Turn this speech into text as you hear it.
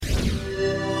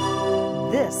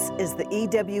This is the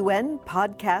EWN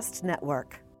Podcast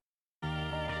Network.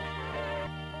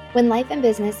 When life and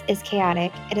business is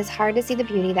chaotic, it is hard to see the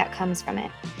beauty that comes from it.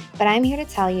 But I'm here to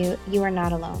tell you, you are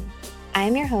not alone. I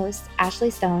am your host, Ashley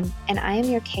Stone, and I am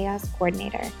your chaos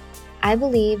coordinator. I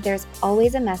believe there's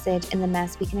always a message in the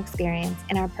mess we can experience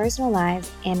in our personal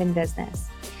lives and in business.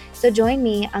 So join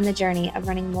me on the journey of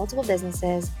running multiple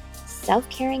businesses,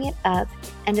 self-carrying it up,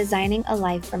 and designing a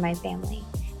life for my family.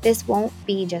 This won't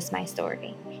be just my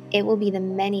story. It will be the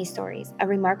many stories of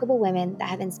remarkable women that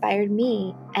have inspired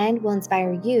me and will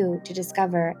inspire you to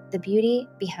discover the beauty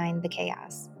behind the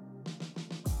chaos.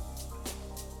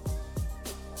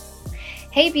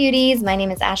 Hey beauties, my name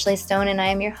is Ashley Stone and I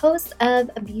am your host of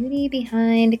Beauty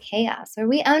Behind Chaos, where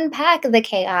we unpack the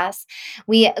chaos,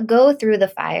 we go through the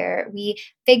fire, we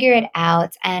figure it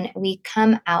out, and we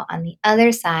come out on the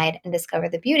other side and discover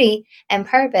the beauty and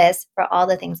purpose for all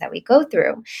the things that we go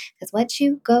through. Because what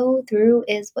you go through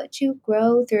is what you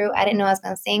grow through. I didn't know I was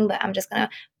going to sing, but I'm just going to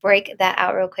break that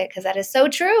out real quick because that is so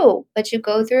true. What you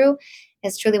go through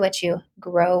is truly what you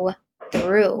grow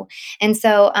through. And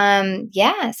so,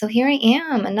 so here I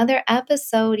am, another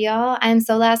episode, y'all. I'm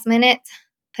so last minute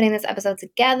putting this episode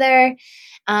together.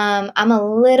 I'm a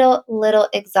little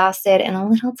exhausted and a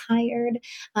little tired.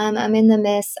 I'm in the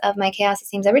midst of my chaos. It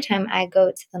seems every time I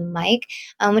go to the mic,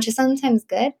 which is sometimes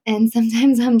good. And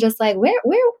sometimes I'm just like, where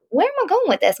am I going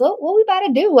with this? What we about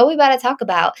to do? What we about to talk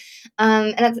about?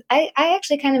 I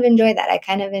actually kind of enjoy that. I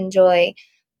kind of enjoy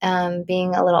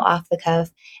being a little off the cuff.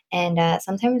 And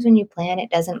sometimes when you plan, it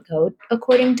doesn't go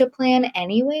according to plan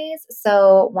anyways.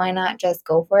 So why not just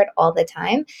go for it all the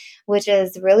time? Which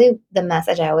is really the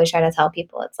message I always try to tell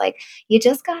people. It's like, you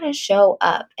just got to show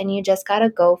up and you just got to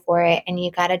go for it. And you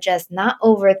got to just not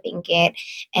overthink it.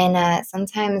 And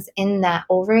sometimes in that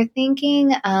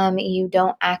overthinking, you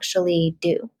don't actually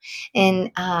do.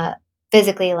 And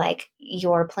physically like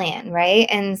your plan, right?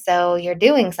 And so you're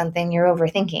doing something, you're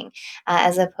overthinking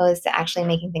as opposed to actually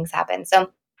making things happen.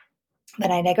 So, but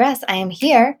I digress. I am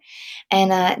here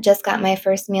and just got my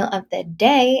first meal of the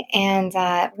day and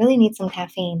really need some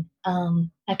caffeine.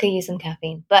 I could use some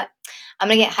caffeine, but I'm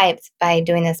going to get hyped by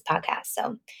doing this podcast.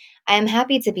 So I am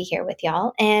happy to be here with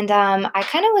y'all. And I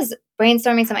kind of was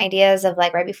brainstorming some ideas of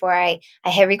like right before I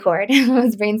hit record, I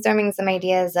was brainstorming some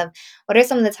ideas of what are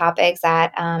some of the topics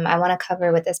that I want to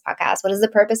cover with this podcast? What is the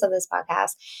purpose of this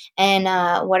podcast? And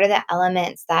what are the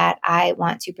elements that I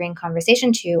want to bring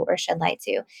conversation to or shed light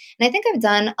to? And I think I've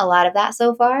done a lot of that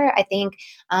so far. I think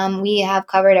we have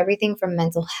covered everything from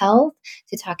mental health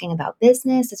to talking about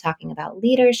business, to talking about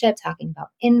leadership, talking about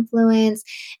influence.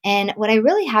 And what I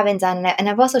really haven't done, and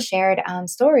I've also shared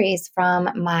stories from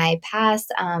my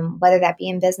past, whether that be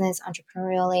in business,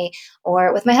 entrepreneurially,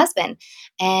 or with my husband,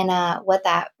 and what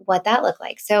that looked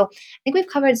like. So I think we've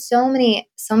covered so many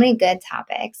good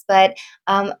topics, but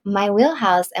my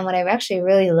wheelhouse and what I actually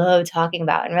really love talking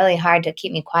about and really hard to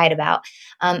keep me quiet about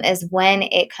is when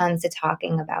it comes to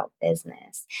talking about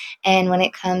business and when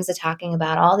it comes to talking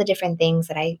about all the different things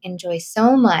that I enjoy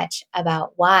so much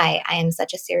about why I am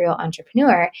such a serial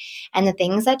entrepreneur and the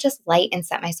things that just light and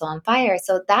set my soul on fire.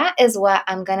 So that is what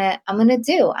I'm gonna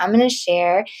do. I'm gonna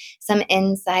share some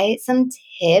insights, some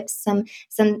tips,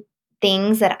 some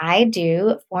things that I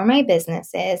do for my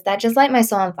businesses that just light my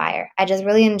soul on fire. I just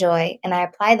really enjoy and I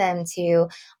apply them to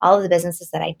all of the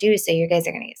businesses that I do. So you guys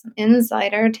are going to get some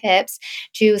insider tips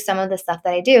to some of the stuff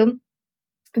that I do.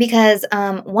 Because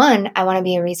one, I want to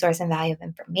be a resource and value of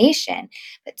information.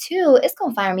 But two, it's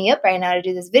going to fire me up right now to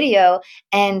do this video.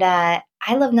 And I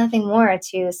love nothing more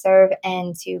to serve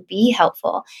and to be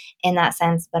helpful in that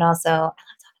sense. But also, I love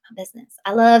talking about business.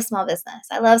 I love small business.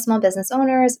 I love small business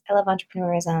owners. I love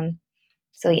entrepreneurs.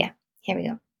 So yeah, here we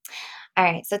go. All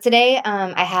right. So today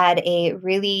I had a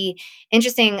really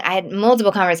I had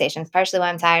multiple conversations, partially why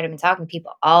I'm tired. I've been talking to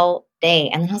people all day.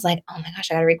 And then I was like, oh my gosh,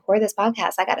 I got to record this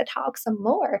podcast. I got to talk some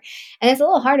more. And it's a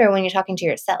little harder when you're talking to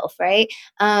yourself, right?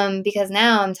 Because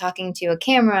now I'm talking to a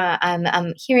camera.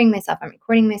 I'm hearing myself. I'm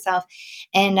recording myself.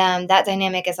 And that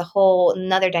dynamic is a whole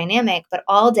another dynamic. But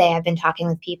all day I've been talking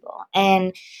with people.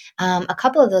 And a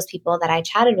couple of those people that I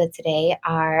chatted with today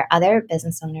are other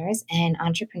business owners and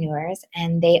entrepreneurs,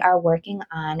 and they are working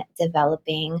on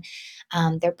developing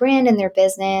their brand and their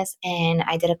business. And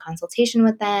I did a consultation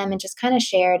with them and just kind of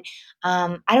shared.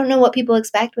 I don't know what people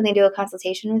expect when they do a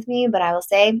consultation with me, but I will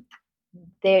say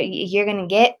you're going to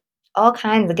get all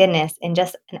kinds of goodness in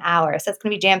just an hour. So it's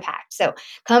going to be jam-packed. So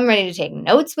come ready to take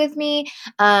notes with me.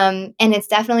 And it's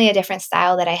definitely a different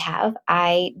style that I have.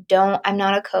 I'm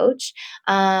not a coach.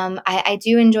 I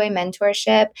do enjoy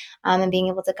mentorship and being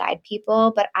able to guide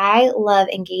people, but I love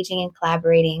engaging and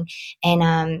collaborating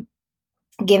and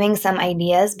giving some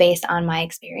ideas based on my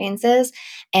experiences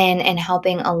and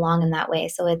helping along in that way.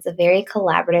 So it's a very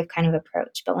collaborative kind of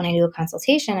approach. But when I do a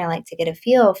consultation, I like to get a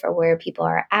feel for where people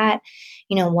are at,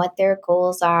 what their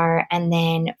goals are, and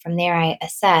then from there I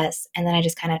assess, and then I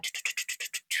just kind of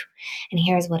and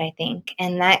here's what I think.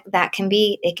 And that can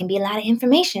be, it can be a lot of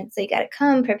information. So you got to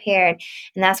come prepared.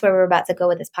 And that's where we're about to go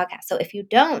with this podcast. So if you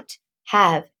don't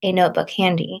have a notebook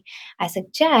handy, I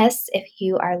suggest if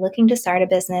you are looking to start a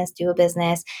business, do a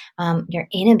business, you're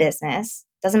in a business,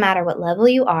 doesn't matter what level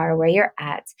you are, where you're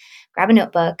at, grab a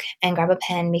notebook and grab a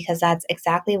pen, because that's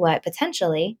exactly what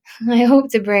potentially I hope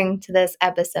to bring to this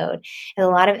episode, is a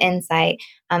lot of insight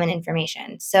and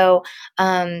information. So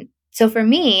for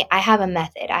me, I have a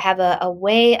method. I have a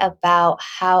way about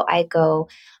how I go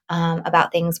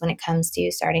about things when it comes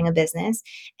to starting a business.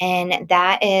 And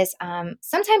that is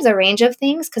sometimes a range of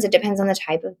things, because it depends on the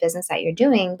type of business that you're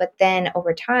doing. But then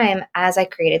over time, as I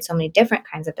created so many different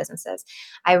kinds of businesses,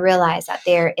 I realized that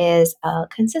there is a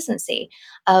consistency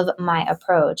of my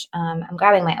approach. I'm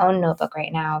grabbing my own notebook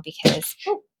right now because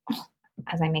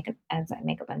as I make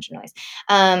a bunch of noise.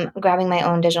 Grabbing my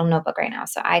own digital notebook right now,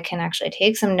 so I can actually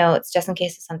take some notes just in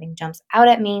case if something jumps out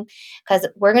at me. Because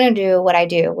we're gonna do what I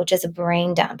do, which is a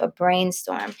brain dump, a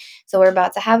brainstorm. So we're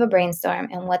about to have a brainstorm,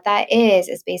 and what that is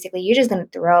basically you're just gonna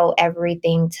throw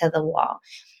everything to the wall.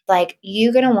 Like,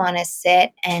 you're going to want to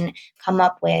sit and come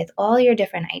up with all your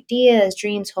different ideas,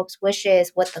 dreams, hopes,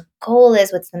 wishes, what the goal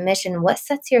is, what's the mission, what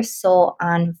sets your soul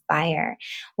on fire,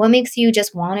 what makes you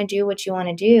just want to do what you want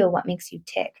to do, what makes you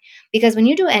tick. Because when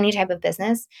you do any type of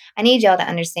business, I need y'all to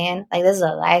understand, like, this is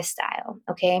a lifestyle,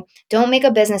 okay? Don't make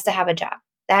a business to have a job.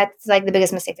 That's like the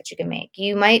biggest mistake that you can make.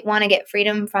 You might want to get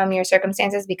freedom from your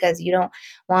circumstances because you don't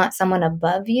want someone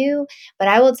above you. But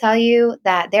I will tell you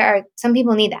that there are some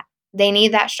people need that. They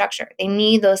need that structure. They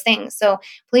need those things. So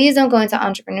please don't go into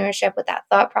entrepreneurship with that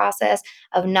thought process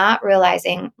of not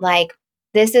realizing, like,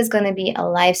 this is going to be a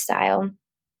lifestyle.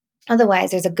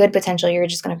 Otherwise, there's a good potential you're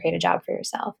just going to create a job for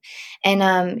yourself.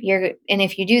 And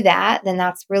if you do that, then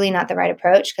that's really not the right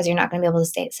approach, because you're not going to be able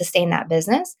to sustain that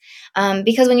business.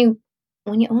 Because when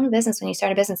you own a business, when you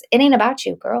start a business, it ain't about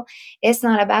you, girl. It's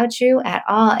not about you at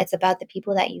all. It's about the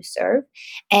people that you serve.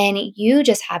 And you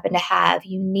just happen to have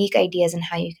unique ideas on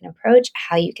how you can approach,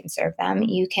 how you can serve them.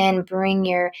 You can bring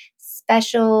your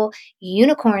special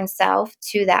unicorn self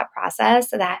to that process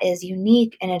that is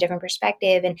unique in a different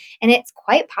perspective. And it's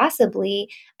quite possibly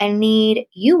a need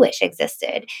you wish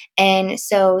existed. And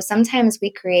so sometimes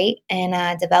we create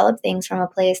and develop things from a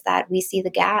place that we see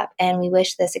the gap and we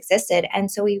wish this existed.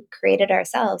 And so we create it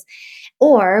ourselves.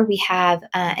 Or we have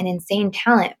an insane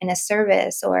talent in a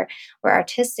service, or we're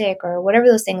artistic, or whatever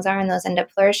those things are, and those end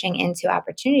up flourishing into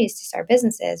opportunities to start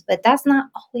businesses. But that's not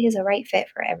always a right fit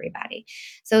for everybody.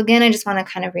 So again, I just want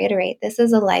to kind of reiterate, this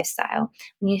is a lifestyle.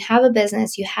 When you have a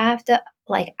business, you have to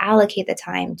like allocate the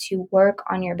time to work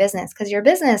on your business, because your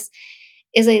business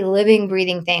is a living,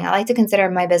 breathing thing. I like to consider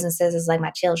my businesses as like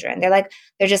my children.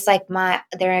 They're just like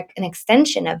they're an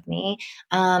extension of me.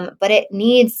 But it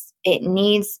needs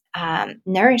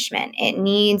nourishment. It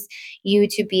needs you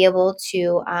to be able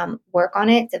to work on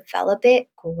it, develop it,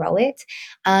 grow it.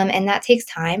 And that takes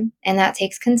time, and that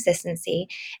takes consistency,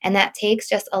 and that takes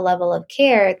just a level of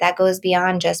care that goes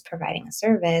beyond just providing a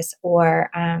service, or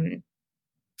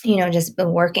just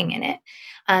been working in it.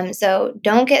 So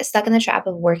don't get stuck in the trap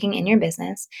of working in your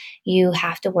business. You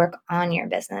have to work on your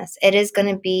business. It is going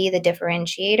to be the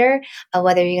differentiator of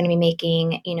whether you're going to be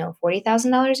making,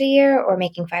 $40,000 a year or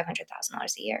making $500,000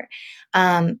 a year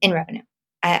in revenue.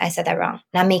 I said that wrong.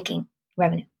 Not making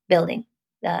revenue, building.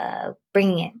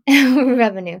 Bringing in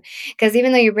revenue, because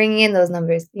even though you're bringing in those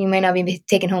numbers, you might not be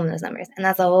taking home those numbers, and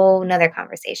that's a whole nother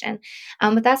conversation.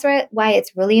 But that's why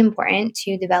it's really important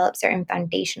to develop certain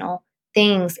foundational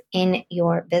things in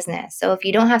your business. So if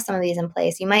you don't have some of these in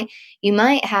place, you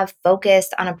might have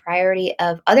focused on a priority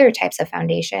of other types of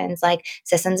foundations, like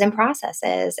systems and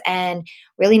processes, and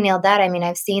really nailed that. I mean,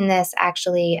 I've seen this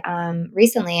actually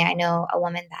recently. I know a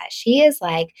woman that she is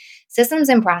like, systems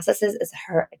and processes is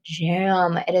her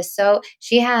jam. It is so,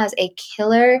 she has a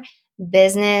killer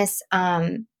business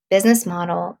business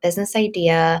model, business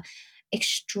idea,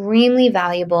 extremely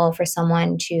valuable for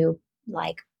someone to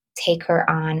like take her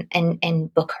on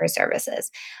and book her services.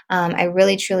 I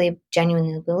really, truly,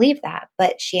 genuinely believe that.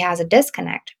 But she has a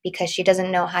disconnect because she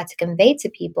doesn't know how to convey to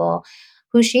people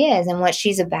who she is and what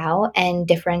she's about and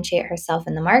differentiate herself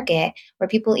in the market where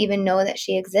people even know that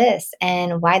she exists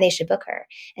and why they should book her.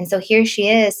 And so here she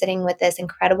is sitting with this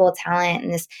incredible talent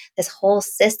and this whole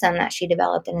system that she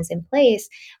developed and is in place,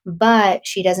 but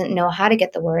she doesn't know how to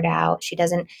get the word out. She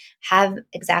doesn't have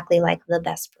exactly like the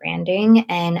best branding,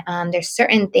 and there's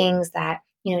certain things that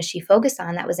she focused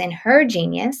on that was in her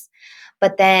genius,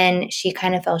 but then she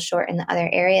kind of fell short in the other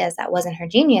areas that wasn't her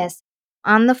genius.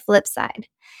 On the flip side,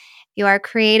 you are a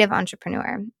creative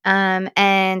entrepreneur,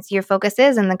 and your focus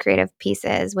is in the creative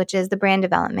pieces, which is the brand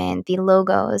development, the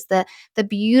logos, the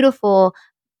beautiful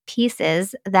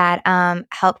pieces that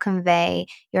help convey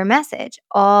your message,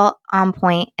 all on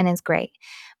point, and it's great.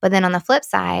 But then on the flip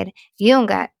side, you don't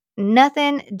got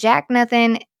nothing, jack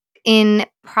nothing in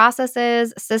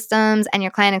processes, systems, and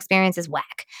your client experience is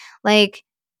whack. Like,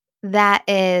 that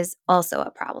is also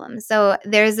a problem. So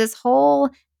there's this whole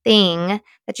thing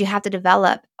that you have to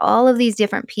develop all of these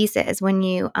different pieces when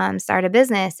you start a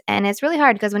business. And it's really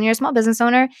hard because when you're a small business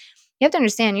owner, you have to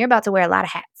understand you're about to wear a lot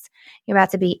of hats. You're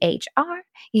about to be HR.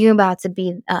 You're about to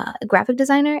be a graphic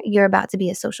designer. You're about to be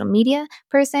a social media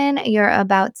person. You're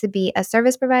about to be a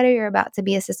service provider. You're about to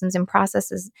be a systems and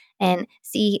processes and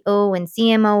CEO and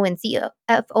CMO and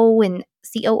CFO and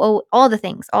COO, all the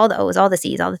things, all the O's, all the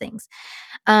C's, all the things.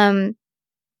 Um,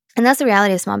 and that's the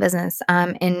reality of small business,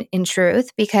 in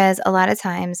truth, because a lot of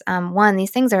times, one,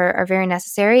 these things are very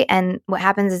necessary. And what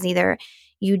happens is either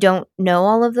you don't know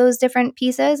all of those different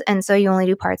pieces, and so you only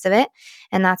do parts of it.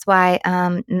 And that's why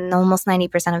almost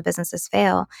 90% of businesses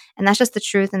fail. And that's just the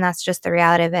truth, and that's just the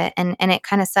reality of it. And it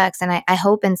kind of sucks. And I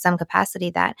hope in some capacity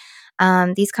that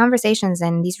these conversations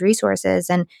and these resources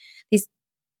and these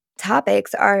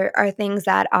topics are things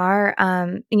that are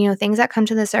things that come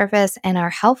to the surface and are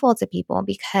helpful to people,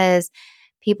 because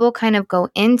people kind of go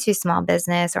into small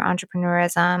business or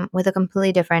entrepreneurism with a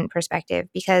completely different perspective,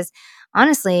 because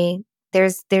honestly,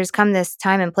 there's come this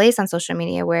time and place on social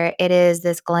media where it is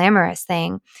this glamorous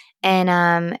thing, and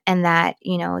that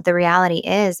the reality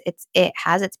is it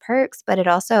has its perks, but it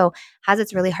also has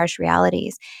its really harsh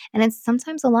realities, and it's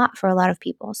sometimes a lot for a lot of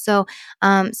people. So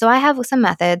I have some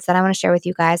methods that I want to share with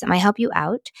you guys that might help you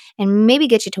out and maybe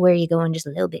get you to where you're going just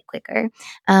a little bit quicker.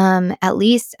 At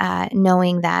least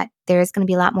knowing that there's going to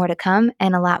be a lot more to come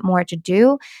and a lot more to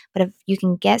do. But if you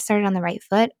can get started on the right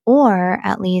foot, or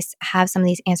at least have some of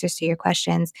these answers to your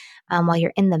questions while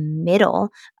you're in the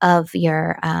middle of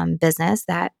your business,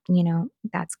 that's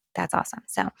awesome.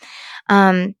 So,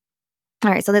 all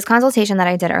right. So this consultation that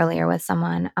I did earlier with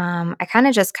someone, I kind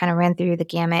of ran through the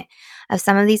gamut of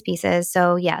some of these pieces.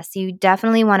 So yes, you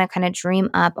definitely want to kind of dream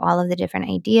up all of the different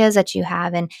ideas that you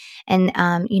have, and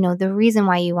the reason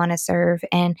why you want to serve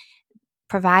and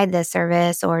provide this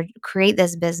service or create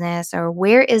this business, or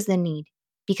where is the need?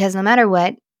 Because no matter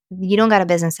what, you don't got a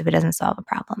business if it doesn't solve a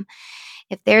problem.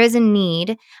 If there is a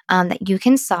need that you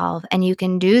can solve and you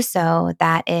can do so,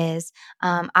 that is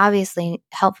obviously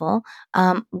helpful,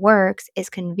 works, is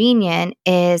convenient,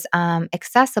 is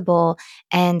accessible,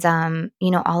 and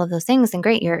all of those things, then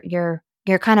great. You're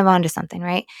kind of onto something,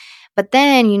 right? But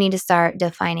then you need to start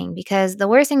defining, because the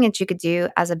worst thing that you could do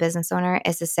as a business owner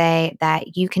is to say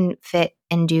that you can fit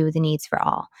and do the needs for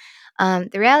all.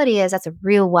 The reality is that's a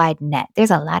real wide net.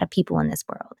 There's a lot of people in this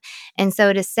world. And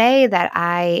so to say that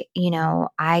I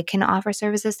can offer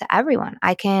services to everyone,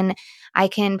 I can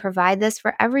provide this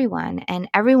for everyone and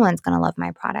everyone's going to love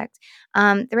my product.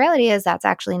 The reality is that's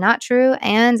actually not true.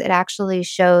 And it actually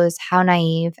shows how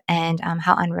naive and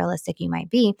how unrealistic you might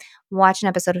be. Watch an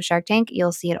episode of Shark Tank,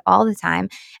 you'll see it all the time.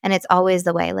 And it's always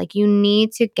the way. Like, you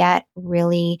need to get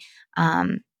really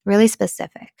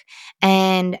specific.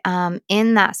 And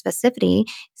in that specificity,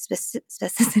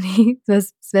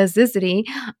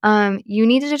 you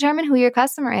need to determine who your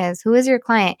customer is, who is your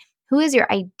client, who is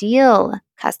your ideal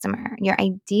customer, your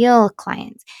ideal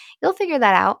client. You'll figure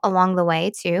that out along the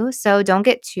way too. So don't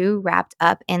get too wrapped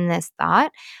up in this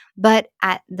thought. But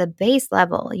at the base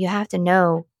level, you have to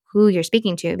know who you're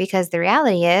speaking to, because the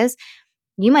reality is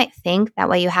you might think that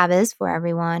what you have is for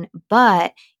everyone,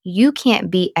 but you can't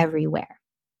be everywhere.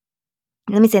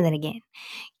 Let me say that again.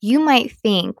 You might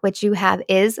think what you have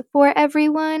is for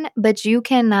everyone, but you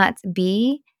cannot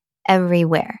be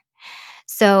everywhere.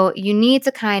 So you need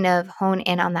to kind of hone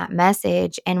in on that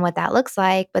message and what that looks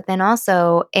like. But then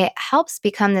also it helps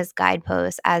become this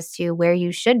guidepost as to where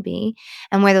you should be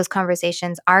and where those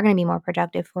conversations are going to be more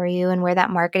productive for you, and where that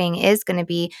marketing is going to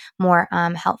be more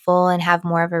helpful and have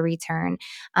more of a return,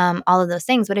 all of those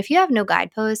things. But if you have no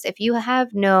guideposts, if you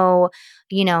have no,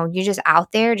 you're just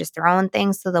out there just throwing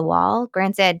things to the wall,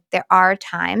 granted, there are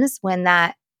times when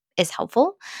that is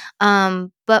helpful.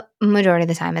 But majority of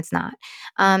the time it's not.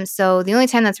 So the only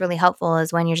time that's really helpful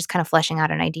is when you're just kind of fleshing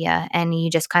out an idea and you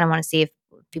just kind of want to see if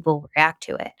people react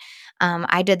to it.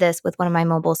 I did this with one of my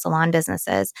mobile salon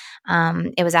businesses.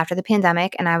 It was after the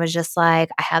pandemic, and I was just like,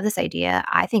 I have this idea.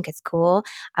 I think it's cool.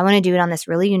 I want to do it on this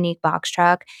really unique box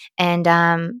truck. And,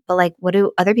 but like, what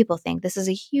do other people think? This is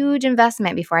a huge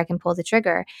investment before I can pull the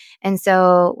trigger. And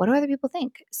so, what do other people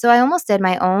think? So, I almost did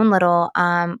my own little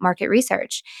market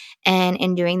research. And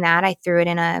in doing that, I threw it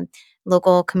in a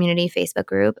local community Facebook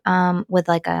group with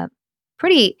like a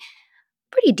pretty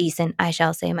pretty decent, I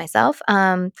shall say myself,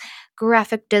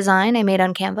 graphic design I made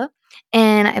on Canva,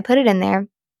 and I put it in there.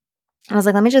 I was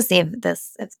like, let me just see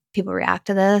if people react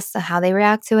to this, how they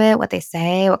react to it, what they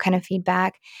say, what kind of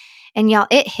feedback. And y'all,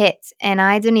 it hit. And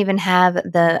I didn't even have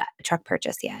the truck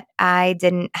purchase yet. I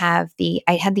had the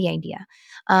idea.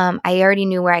 I already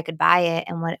knew where I could buy it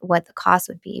and what the cost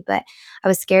would be, but I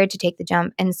was scared to take the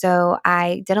jump. And so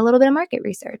I did a little bit of market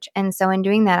research. And so in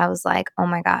doing that, I was like, oh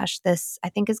my gosh, this I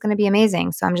think is going to be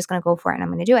amazing. So I'm just going to go for it and I'm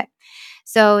going to do it.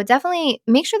 So definitely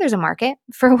make sure there's a market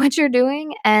for what you're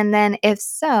doing. And then if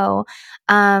so,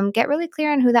 get really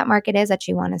clear on who that market is that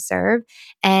you want to serve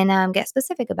and get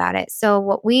specific about it. So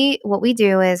what we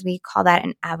do is we call that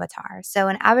an avatar. So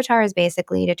an avatar is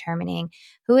basically determining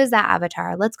who is that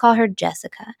avatar. Let's call her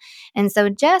Jessica. And so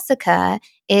Jessica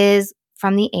is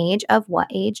from the age of what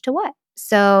age to what?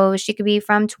 So she could be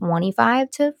from 25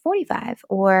 to 45,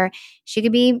 or she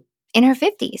could be in her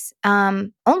 50s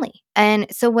only.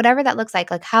 And so, whatever that looks like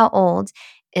how old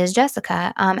is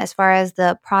Jessica as far as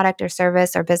the product or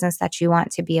service or business that you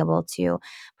want to be able to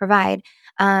provide?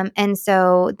 And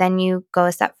so then you go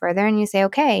a step further and you say,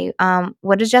 okay,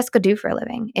 what does Jessica do for a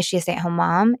living? Is she a stay at home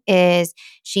mom? Is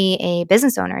she a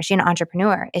business owner? Is she an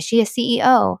entrepreneur? Is she a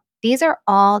CEO? These are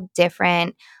all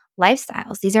different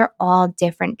lifestyles. These are all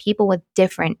different people with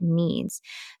different needs.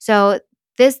 So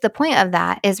the point of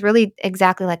that is really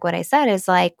exactly like what I said, is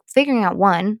like figuring out,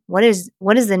 one, what is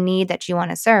the need that you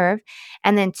want to serve?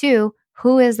 And then two,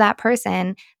 who is that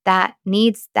person that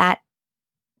needs that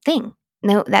thing,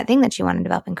 no, that thing that you want to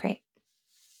develop and create.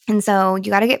 And so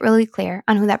you got to get really clear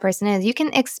on who that person is. You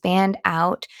can expand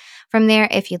out from there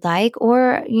if you'd like,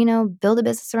 or, build a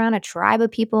business around a tribe of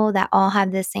people that all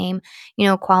have the same,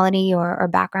 quality or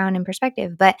background and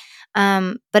perspective. But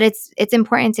it's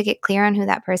important to get clear on who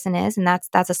that person is. And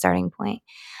that's a starting point.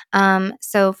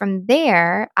 So from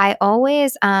there, I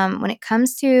always, when it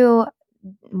comes to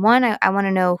one, I want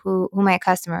to know who my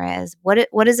customer is. What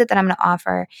is it that I'm going to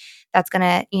offer that's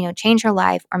going to, change her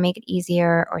life or make it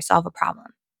easier or solve a problem?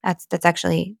 That's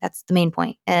the main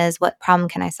point, is what problem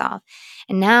can I solve?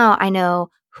 And now I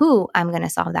know who I'm going to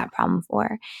solve that problem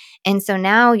for. And so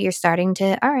now you're starting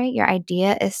to, all right, your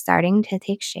idea is starting to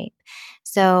take shape.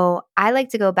 So I like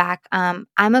to go back. I'm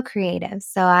a creative,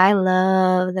 so I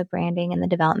love the branding and the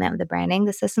development of the branding.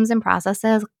 The systems and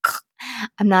processes,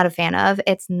 I'm not a fan of.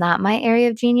 It's not my area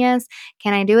of genius.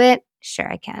 Can I do it? Sure,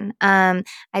 I can.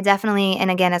 I definitely,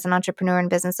 and again, as an entrepreneur and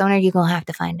business owner, you're going to have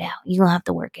to find out. You're going to have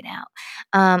to work it out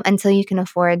until you can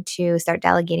afford to start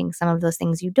delegating some of those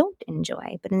things you don't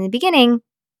enjoy. But in the beginning,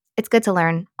 it's good to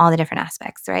learn all the different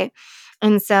aspects, right?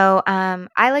 And so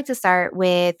I like to start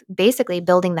with basically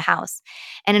building the house.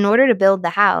 And in order to build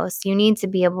the house, you need to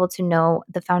be able to know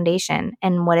the foundation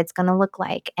and what it's going to look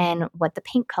like and what the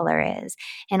paint color is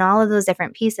and all of those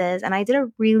different pieces. And I did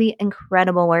a really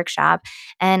incredible workshop.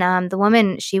 And the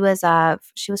woman, she was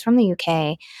from the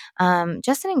UK,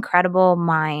 just an incredible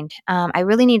mind. I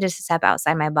really needed to step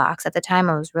outside my box. At the time,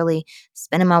 I was really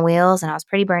spinning my wheels and I was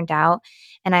pretty burnt out.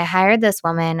 And I hired this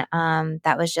woman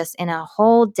that was just in a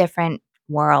whole different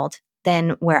world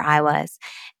than where I was,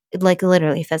 like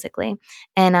literally physically.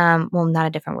 And well, not a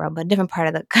different world, but a different part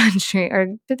of the country,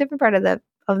 or a different part of the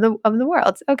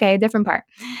world. Okay, a different part.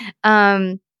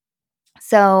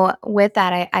 So with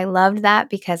that, I loved that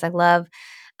because I love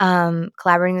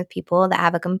collaborating with people that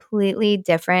have a completely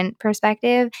different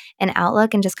perspective and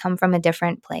outlook and just come from a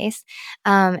different place.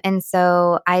 And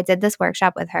so I did this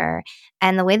workshop with her,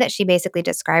 and the way that she basically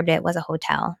described it was a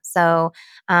hotel. So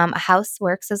a house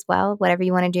works as well, whatever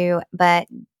you want to do, but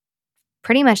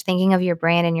pretty much thinking of your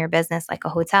brand and your business like a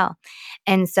hotel.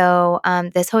 And so,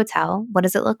 this hotel, what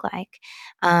does it look like?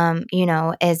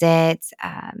 Is it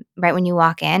right when you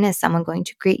walk in? Is someone going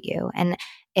to greet you? And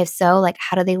If so, like,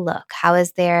 how do they look?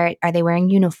 Are they wearing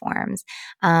uniforms?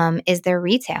 Is there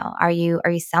retail? Are you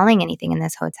selling anything in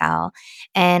this hotel?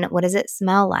 And what does it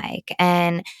smell like?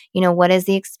 And, what is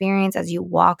the experience as you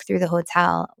walk through the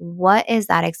hotel? What is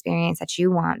that experience that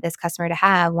you want this customer to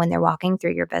have when they're walking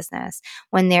through your business,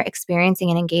 when they're experiencing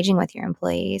and engaging with your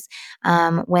employees,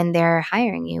 when they're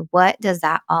hiring you? What does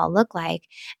that all look like?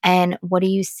 And what do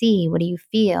you see? What do you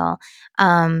feel?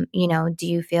 Do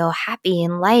you feel happy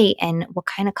and light? And what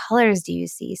kind of colors do you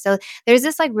see? So there's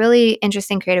this like really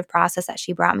interesting creative process that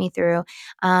she brought me through,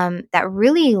 that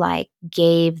really like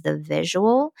gave the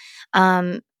visual.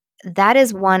 That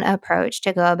is one approach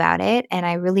to go about it. And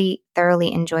I really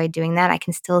thoroughly enjoyed doing that. I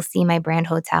can still see my brand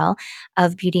hotel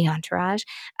of Beauty Entourage,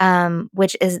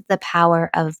 which is the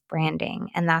power of branding.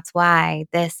 And that's why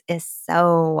this is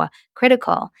so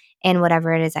critical in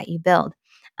whatever it is that you build.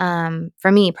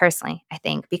 For me personally, I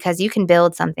think, because you can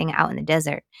build something out in the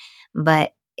desert,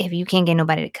 but if you can't get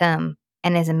nobody to come,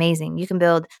 and it's amazing, you can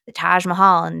build the Taj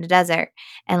Mahal in the desert,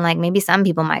 and like maybe some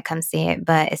people might come see it,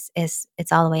 but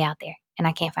it's all the way out there, and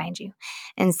I can't find you,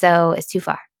 and so it's too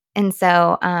far. And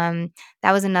so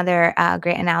that was another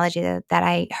great analogy that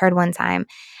I heard one time,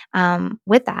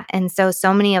 with that. And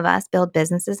so many of us build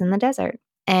businesses in the desert,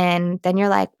 and then you're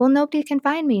like, well, nobody can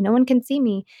find me, no one can see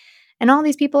me, and all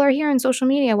these people are here on social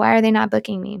media. Why are they not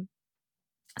booking me?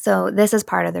 So this is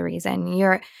part of the reason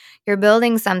you're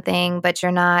building something, but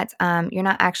you're not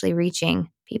actually reaching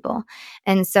people.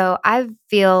 And so I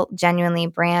feel genuinely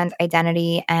brand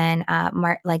identity and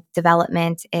like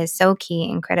development is so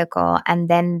key and critical. And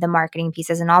then the marketing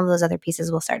pieces and all those other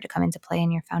pieces will start to come into play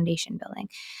in your foundation building.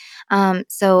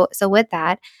 So with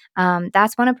that,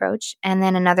 that's one approach. And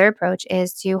then another approach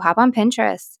is to hop on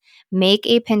Pinterest, make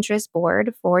a Pinterest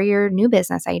board for your new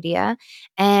business idea,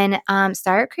 and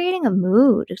start creating a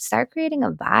mood, start creating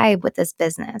a vibe with this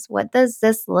business. What does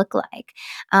this look like?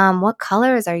 What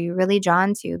colors are you really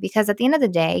drawn to? Because at the end of the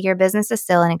day, your business is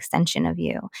still an extension of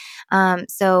you.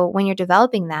 So when you're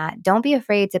developing that, don't be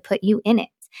afraid to put you in it.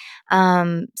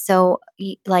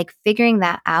 Like figuring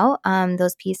that out,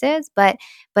 those pieces, but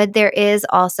there is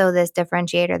also this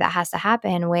differentiator that has to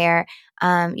happen where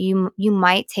you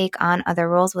might take on other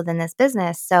roles within this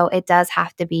business. So it does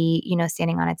have to be,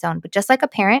 standing on its own. But just like a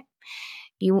parent,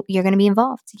 you're going to be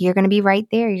involved. You're going to be right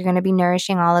there. You're going to be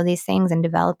nourishing all of these things and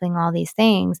developing all these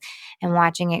things and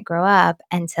watching it grow up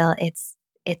until it's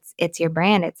your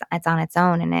brand. It's on its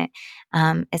own, and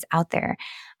it is out there,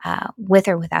 with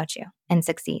or without you, and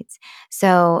succeeds.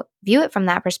 So view it from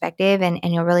that perspective, and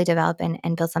you'll really develop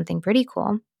and build something pretty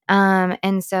cool.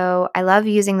 And so I love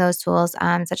using those tools,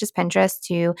 such as Pinterest,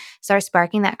 to start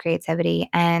sparking that creativity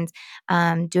and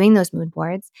doing those mood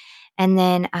boards. And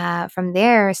then from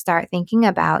there, start thinking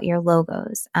about your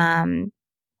logos.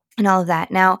 And all of that.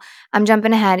 Now, I'm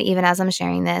jumping ahead even as I'm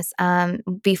sharing this.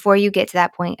 Before you get to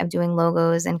that point of doing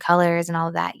logos and colors and all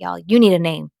of that, y'all, you need a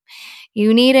name.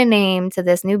 You need a name to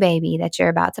this new baby that you're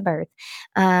about to birth.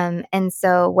 And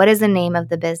so, what is the name of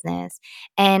the business?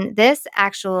 And this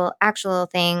actual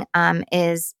thing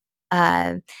is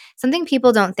uh, something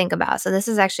people don't think about. So, this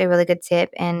is actually a really good tip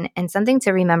and something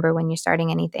to remember when you're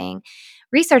starting anything.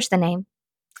 Research the name.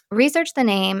 Research the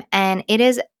name, and it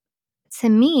is, to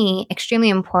me, extremely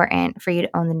important for you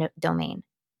to own the domain.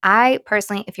 I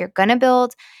personally, if you're going to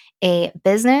build a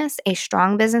business, a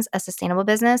strong business, a sustainable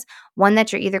business, one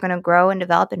that you're either going to grow and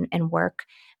develop and work,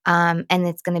 and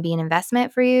it's going to be an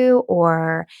investment for you,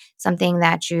 or something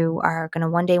that you are going to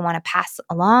one day want to pass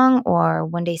along or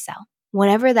one day sell,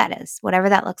 whatever that is, whatever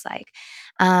that looks like.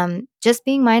 Just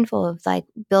being mindful of like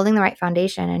building the right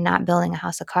foundation and not building a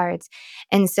house of cards.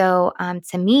 And so,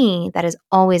 to me, that is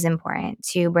always important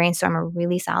to brainstorm a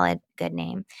really solid, good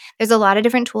name. There's a lot of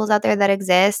different tools out there that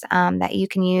exist, that you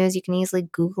can use. You can easily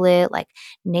Google it, like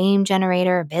name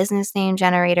generator, business name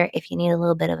generator, if you need a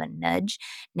little bit of a nudge.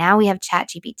 Now we have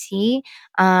ChatGPT.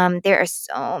 There are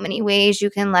so many ways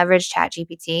you can leverage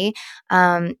ChatGPT,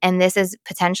 and this is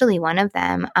potentially one of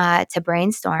them, to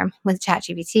brainstorm with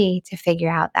ChatGPT to figure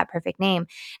out that perfect name.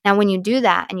 Now, when you do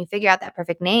that and you figure out that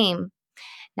perfect name,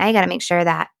 now you got to make sure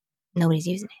that nobody's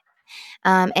using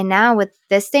it. And now with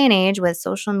this day and age, with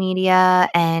social media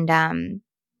and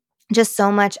just so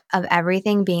much of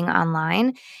everything being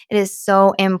online, it is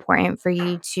so important for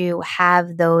you to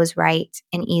have those right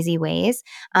and easy ways,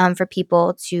 for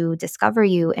people to discover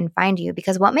you and find you,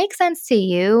 because what makes sense to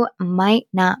you might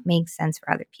not make sense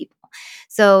for other people.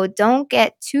 So don't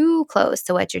get too close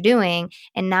to what you're doing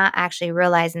and not actually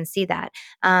realize and see that.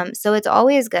 So it's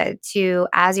always good to,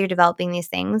 as you're developing these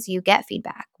things, you get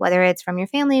feedback, whether it's from your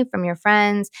family, from your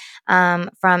friends,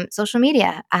 from social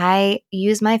media. I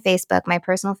use my Facebook, my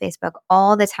personal Facebook,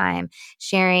 all the time,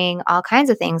 sharing all kinds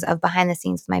of things of behind the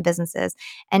scenes with my businesses,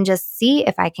 and just see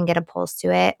if I can get a pulse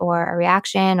to it or a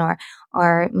reaction or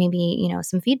maybe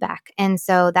some feedback. And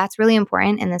so that's really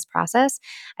important in this process,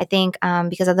 I think,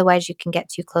 because otherwise you can get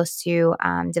too close to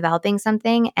developing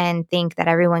something and think that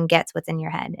everyone gets what's in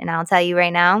your head. And I'll tell you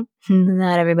right now,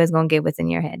 not everybody's gonna get what's in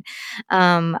your head.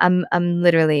 I'm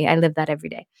literally, I live that every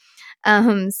day.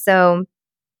 So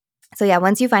yeah,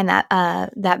 once you find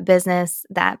that business,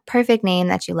 that perfect name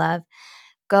that you love,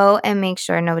 go and make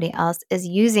sure nobody else is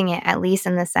using it, at least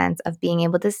in the sense of being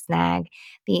able to snag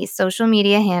the social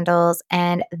media handles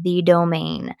and the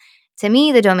domain. To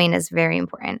me, the domain is very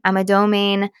important. I'm a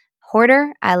domain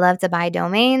hoarder. I love to buy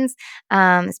domains,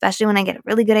 especially when I get a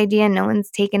really good idea. No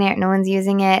one's taking it, no one's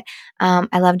using it.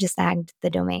 I love to snag the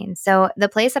domain. So the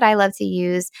place that I love to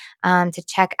use to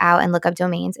check out and look up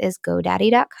domains is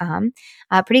GoDaddy.com.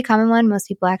 A pretty common one. Most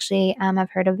people actually have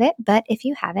heard of it, but if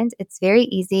you haven't, it's very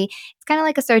easy. It's kind of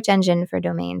like a search engine for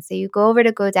domains. So you go over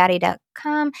to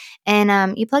GoDaddy.com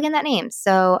and you plug in that name.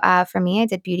 So for me, I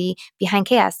did Beauty Behind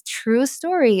Chaos. True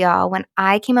story, y'all. When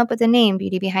I came up with the name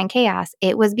Beauty Behind Chaos,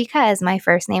 it was because my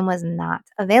first name was not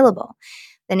available.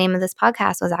 The name of this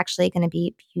podcast was actually going to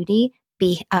be Beauty.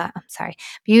 Oh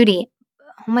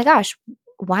my gosh.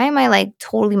 Why am I like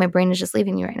totally, my brain is just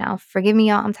leaving me right now. Forgive me,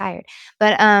 y'all. I'm tired.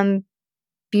 But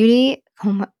Beauty,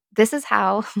 this is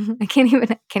how I can't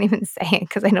even say it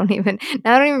because I don't even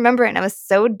remember it. And I was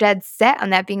so dead set on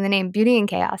that being the name, Beauty in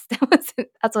Chaos.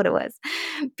 That's what it was.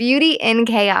 Beauty in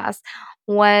Chaos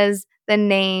was the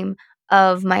name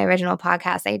of my original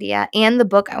podcast idea and the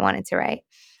book I wanted to write.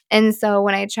 And so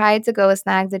when I tried to go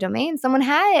snag the domain, someone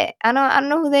had it. I don't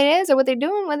know who that is or what they're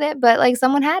doing with it, but like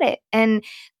someone had it. And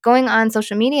going on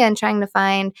social media and trying to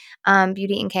find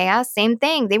Beauty in Chaos, same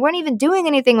thing. They weren't even doing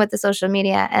anything with the social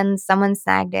media and someone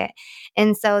snagged it.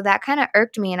 And so that kind of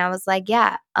irked me. And I was like,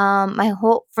 yeah,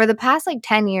 for the past like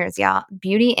 10 years, y'all,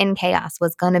 Beauty in Chaos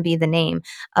was going to be the name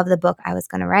of the book I was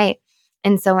going to write.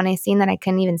 And so when I seen that I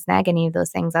couldn't even snag any of those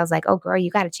things, I was like, oh, girl,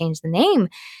 you got to change the name.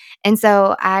 And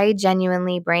so I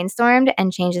genuinely brainstormed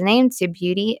and changed the name to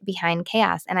Beauty Behind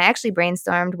Chaos. And I actually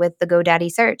brainstormed with the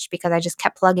GoDaddy search because I just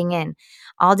kept plugging in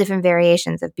all different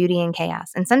variations of Beauty and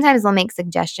Chaos. And sometimes they'll make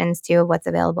suggestions too of what's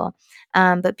available.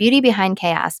 But Beauty Behind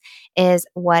Chaos is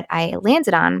what I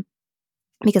landed on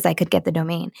because I could get the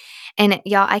domain. And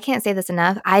y'all, I can't say this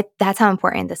enough. That's how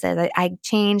important this is. I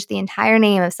changed the entire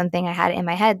name of something I had in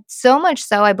my head. So much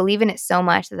so I believe in it so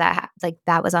much that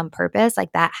was on purpose.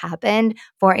 Like that happened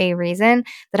for a reason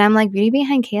that I'm like, Beauty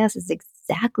Behind Chaos is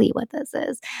exactly what this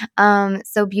is.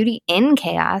 So Beauty in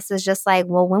Chaos is just like,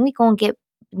 well, when we gonna get,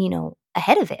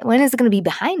 ahead of it? When is it going to be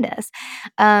behind us?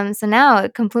 So now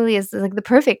it completely is like the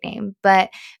perfect name,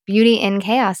 but Beauty in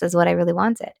Chaos is what I really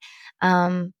wanted.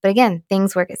 But again,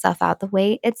 things work itself out the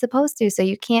way it's supposed to. So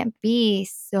you can't be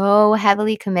so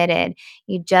heavily committed.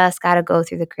 You just got to go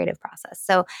through the creative process.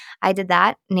 So I did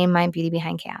that, name mine Beauty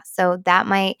Behind Chaos. So that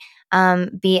might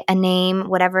be a name,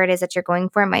 whatever it is that you're going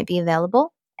for, it might be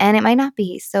available and it might not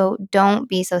be. So don't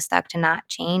be so stuck to not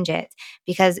change it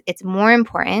because it's more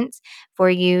important for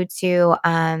you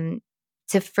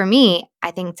for me,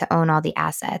 I think to own all the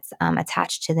assets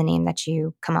attached to the name that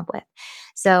you come up with.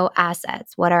 So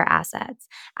assets, what are assets?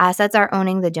 Assets are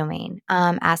owning the domain.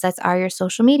 Assets are your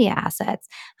social media assets.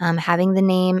 Having the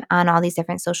name on all these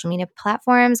different social media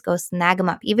platforms, go snag them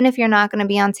up. Even if you're not going to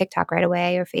be on TikTok right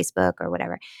away or Facebook or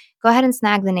whatever, go ahead and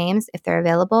snag the names if they're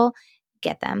available.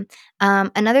 Get them.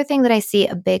 Another thing that I see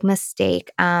a big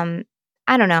mistake, I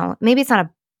don't know, maybe it's not a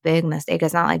big mistake.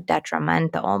 It's not like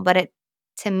detrimental, but it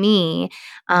to me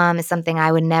is something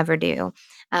I would never do,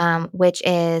 which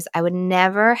is I would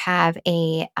never have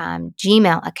a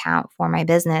Gmail account for my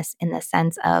business in the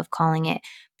sense of calling it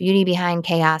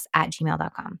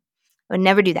beautybehindchaos@gmail.com. I would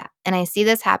never do that. And I see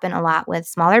this happen a lot with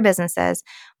smaller businesses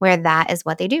where that is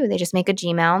what they do. They just make a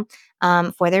Gmail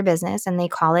for their business and they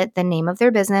call it the name of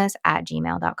their business at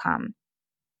gmail.com.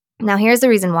 Now, here's the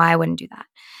reason why I wouldn't do that.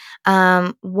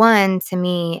 One, to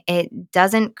me, it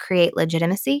doesn't create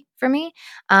legitimacy for me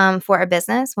for a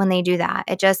business when they do that.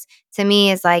 It just, to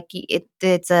me, is like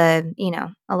it's a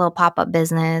little pop-up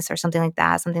business or something like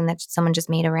that, something that someone just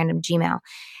made a random Gmail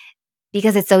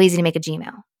because it's so easy to make a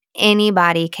Gmail.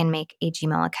 Anybody can make a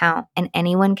Gmail account and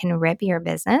anyone can rip your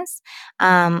business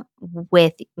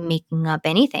with making up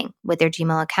anything with their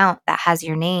Gmail account that has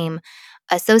your name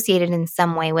associated in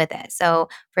some way with it. So,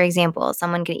 for example,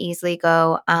 someone could easily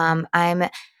go, I'm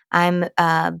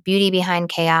Beauty Behind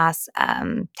Chaos,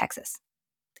 Texas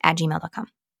at gmail.com.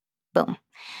 Boom.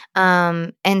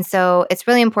 And so it's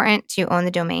really important to own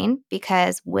the domain,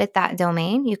 because with that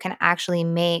domain, you can actually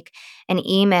make an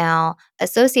email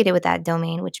associated with that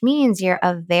domain, which means you're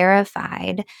a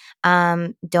verified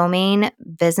domain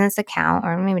business account,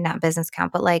 or maybe not business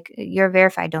account, but like you're a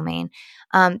verified domain.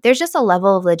 There's just a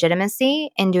level of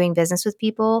legitimacy in doing business with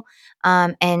people,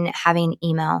 and having an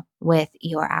email with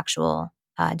your actual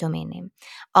domain name.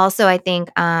 Also, I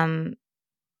think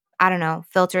I don't know,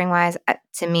 filtering wise,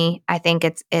 to me, I think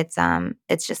it's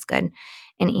just good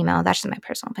in email. That's just my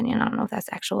personal opinion. I don't know if that's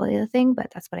actually the thing,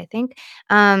 but that's what I think.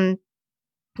 Um,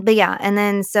 but yeah, and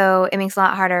then so it makes it a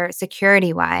lot harder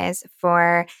security wise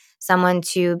for someone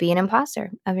to be an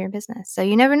imposter of your business. So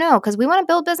you never know, because we want to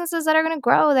build businesses that are going to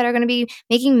grow, that are going to be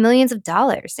making millions of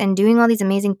dollars and doing all these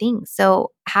amazing things.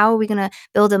 So how are we going to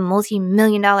build a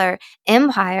multi-million dollar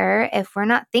empire if we're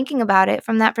not thinking about it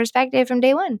from that perspective from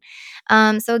day one?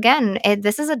 So again,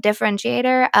 this is a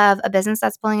differentiator of a business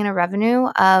that's pulling in a revenue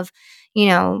of, you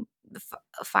know,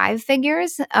 5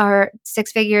 figures or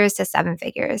 6 figures to 7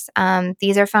 figures.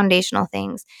 These are foundational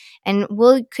things. And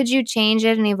could you change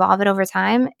it and evolve it over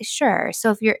time? Sure.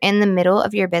 So if you're in the middle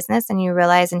of your business and you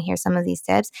realize and hear some of these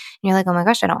tips, and you're like, oh my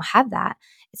gosh, I don't have that.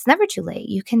 It's never too late.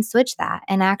 You can switch that.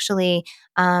 And actually,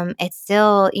 it's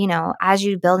still, as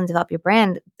you build and develop your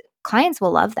brand, clients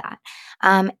will love that.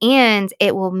 And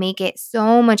it will make it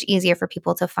so much easier for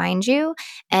people to find you.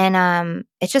 And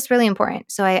it's just really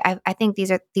important. So I think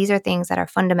these are things that are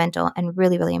fundamental and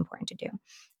really, really important to do.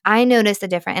 I noticed a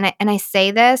difference, and I say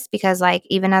this because, like,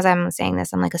 even as I'm saying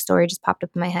this, I'm like, a story just popped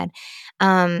up in my head.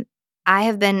 I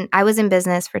was in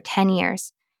business for 10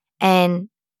 years, and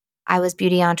I was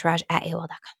beauty entourage at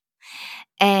AOL.com.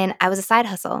 And I was a side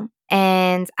hustle,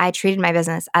 and I treated my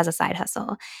business as a side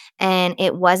hustle. And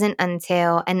it wasn't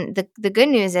until, and the good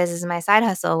news is my side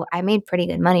hustle, I made pretty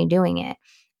good money doing it.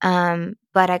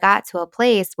 But I got to a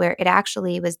place where it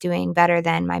actually was doing better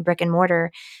than my brick and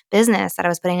mortar business that I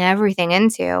was putting everything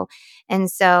into. And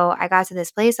so I got to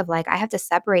this place of like, I have to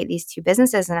separate these two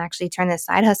businesses and actually turn this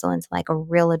side hustle into like a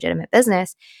real legitimate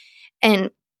business.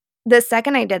 And the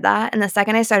second I did that, and the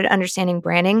second I started understanding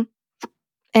branding,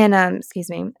 and excuse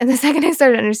me, and the second I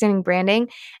started understanding branding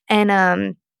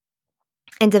and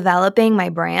developing my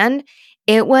brand,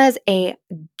 it was a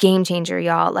game changer,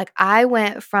 y'all. Like, I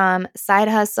went from side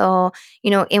hustle,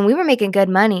 and we were making good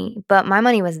money, but my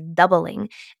money was doubling.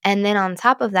 And then on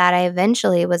top of that, I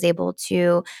eventually was able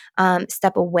to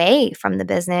step away from the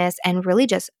business, and really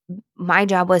just my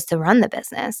job was to run the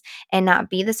business and not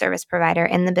be the service provider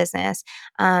in the business.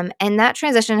 And that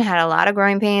transition had a lot of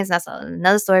growing pains. That's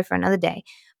another story for another day.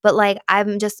 But like,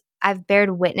 I've bared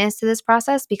witness to this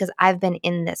process because I've been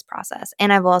in this process,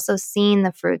 and I've also seen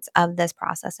the fruits of this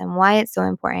process and why it's so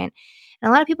important. And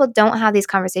a lot of people don't have these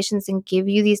conversations and give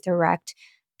you these direct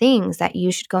things that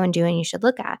you should go and do and you should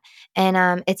look at.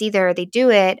 And it's either they do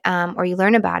it, or you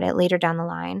learn about it later down the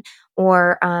line,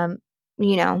 or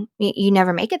you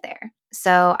never make it there.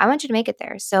 So I want you to make it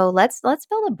there. So let's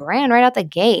build a brand right out the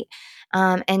gate,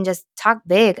 and just talk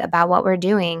big about what we're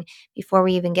doing before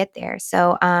we even get there.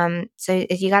 So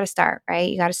if you got to start, right?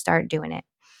 You got to start doing it.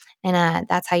 And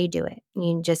that's how you do it.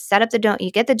 You just set up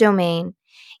you get the domain,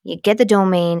 you get the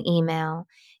domain email,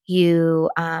 you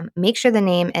make sure the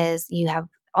name you have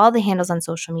all the handles on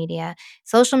social media.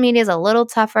 Social media is a little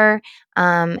tougher.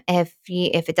 If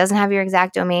it doesn't have your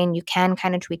exact domain, you can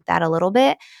kind of tweak that a little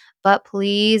bit. But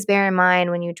please bear in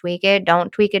mind, when you tweak it,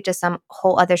 don't tweak it to some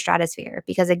whole other stratosphere,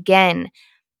 because again,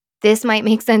 this might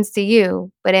make sense to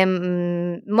you, but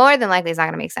more than likely it's not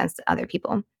going to make sense to other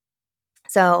people.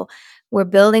 So we're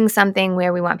building something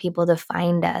where we want people to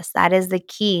find us. That is the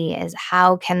key, is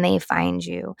how can they find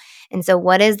you? And so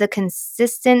what is the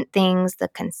consistent things, the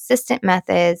consistent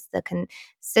methods, the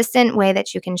consistent way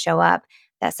that you can show up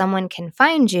that someone can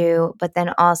find you, but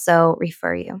then also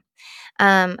refer you?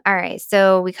 All right.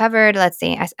 So we covered, let's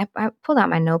see, I pulled out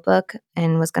my notebook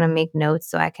and was going to make notes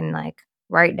so I can like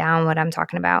write down what I'm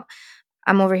talking about.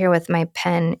 I'm over here with my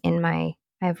pen I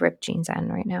have ripped jeans on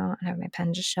right now, and I have my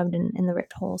pen just shoved in the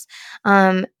ripped holes.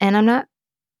 And I'm not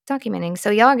documenting. So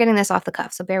y'all are getting this off the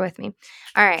cuff, so bear with me.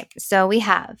 All right. So we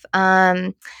have,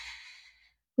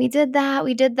 we did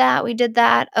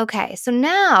that. Okay. So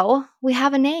now we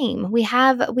have a name. We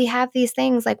have these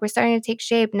things, like, we're starting to take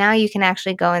shape. Now you can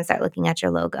actually go and start looking at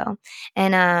your logo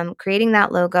and creating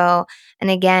that logo.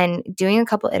 And again, doing a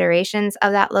couple iterations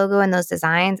of that logo and those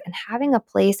designs and having a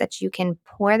place that you can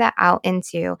pour that out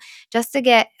into just to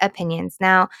get opinions.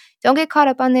 Now, don't get caught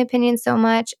up on the opinions so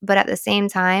much, but at the same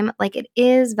time, like, it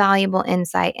is valuable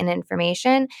insight and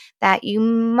information that you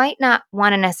might not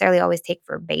want to necessarily always take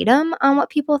verbatim on what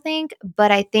people think,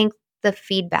 but I think the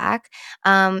feedback,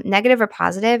 negative or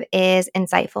positive, is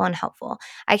insightful and helpful.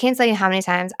 I can't tell you how many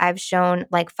times I've shown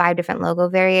like 5 different logo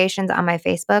variations on my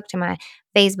Facebook to my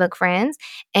Facebook friends,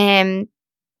 and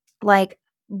like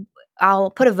I'll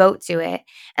put a vote to it,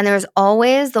 and there's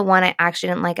always the one I actually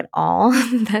didn't like at all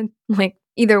that like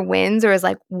either wins or is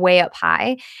like way up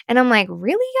high. And I'm like,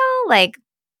 really, y'all? Like,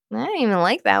 I didn't even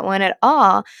like that one at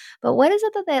all. But what is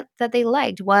it that they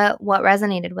liked? What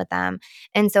resonated with them?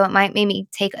 And so it might make me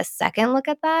take a second look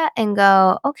at that and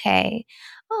go, okay,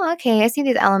 oh, okay, I see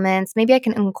these elements. Maybe I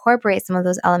can incorporate some of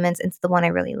those elements into the one I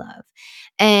really love.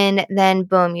 And then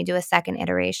boom, you do a second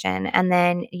iteration. And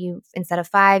then you, instead of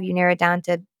 5, you narrow it down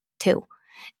to 2,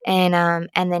 and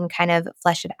then kind of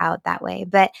flesh it out that way.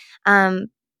 But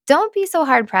don't be so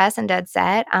hard pressed and dead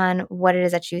set on what it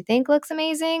is that you think looks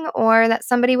amazing or that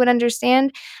somebody would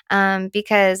understand,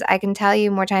 because I can tell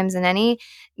you more times than any,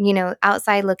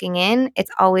 outside looking in,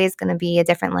 it's always going to be a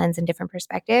different lens and different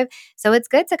perspective. So it's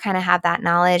good to kind of have that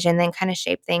knowledge and then kind of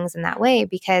shape things in that way,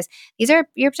 because these are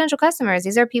your potential customers.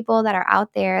 These are people that are out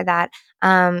there that,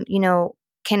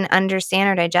 can understand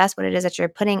or digest what it is that you're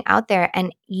putting out there,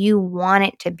 and you want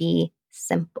it to be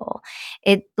simple.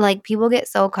 It, like, people get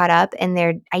so caught up in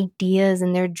their ideas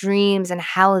and their dreams and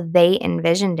how they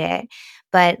envisioned it.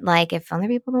 But like, if other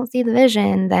people don't see the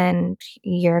vision, then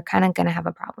you're kind of going to have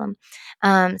a problem.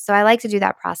 So I like to do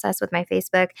that process with my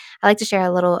Facebook. I like to share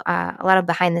a lot of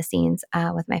behind the scenes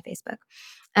with my Facebook.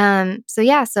 So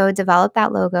yeah, so develop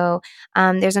that logo.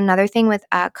 There's another thing with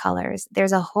colors.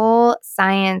 There's a whole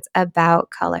science about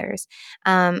colors.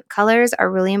 Colors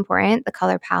are really important. The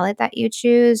color palette that you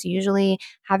choose, usually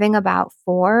having about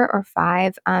 4 or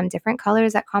 5 different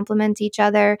colors that complement each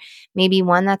other. Maybe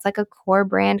one that's like a core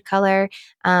brand color.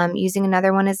 Using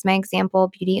another one as my example,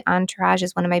 Beauty Entourage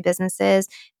is one of my businesses.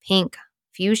 Pink.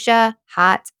 Fuchsia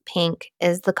hot pink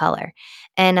is the color.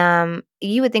 And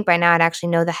you would think by now I'd actually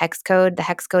know the hex code. The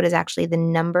hex code is actually the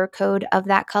number code of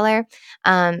that color.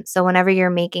 So whenever you're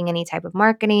making any type of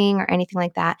marketing or anything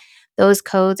like that, those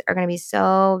codes are going to be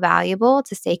so valuable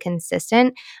to stay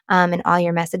consistent in all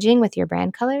your messaging with your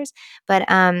brand colors.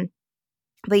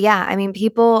 But yeah, I mean,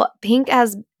 pink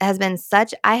has been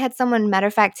such. I had someone, matter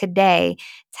of fact, today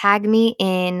tag me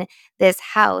in this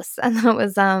house, and that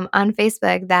was on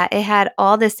Facebook, that it had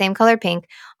all this same color pink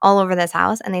all over this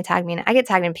house, and they tagged me in. I get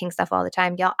tagged in pink stuff all the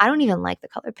time, y'all. I don't even like the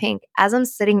color pink as I'm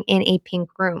sitting in a pink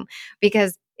room,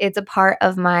 because it's a part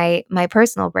of my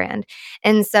personal brand.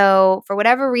 And so for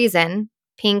whatever reason,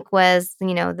 pink was,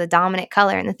 the dominant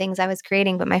color in the things I was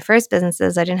creating. But my first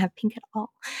businesses, I didn't have pink at all.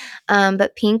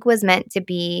 But pink was meant to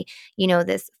be,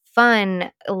 this fun,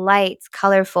 light,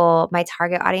 colorful. My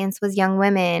target audience was young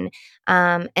women.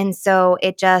 And so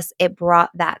it brought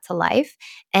that to life.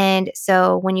 And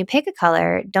so when you pick a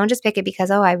color, don't just pick it because,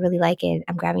 oh, I really like it,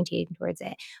 I'm gravitating towards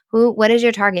it. What is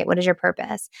your target? What is your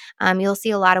purpose? You'll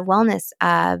see a lot of wellness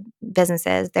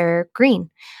businesses, they're green.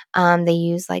 They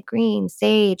use like green,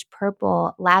 sage,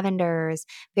 purple, lavenders,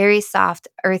 very soft,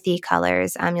 earthy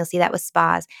colors. You'll see that with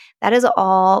spas. That is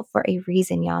all for a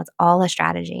reason, y'all. It's all a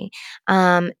strategy.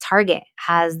 Target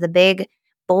has the big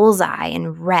bullseye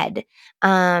in red,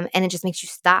 and it just makes you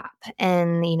stop.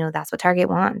 And, that's what Target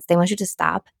wants. They want you to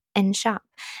stop and shop.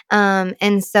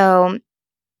 And so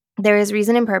there is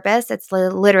reason and purpose. It's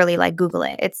literally like Google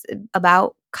it. It's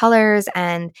about colors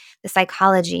and the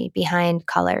psychology behind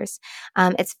colors.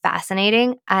 It's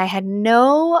fascinating. I had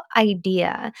no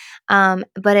idea.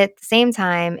 But at the same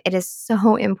time, it is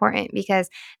so important, because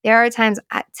there are times,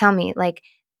 tell me, like,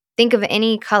 think of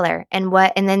any color and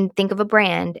then think of a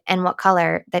brand, and what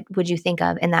color that would you think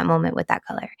of in that moment with that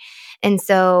color. And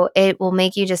so it will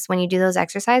make you, just when you do those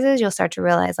exercises, you'll start to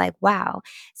realize, like, wow.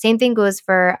 Same thing goes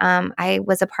for, I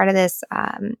was a part of this,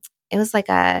 it was like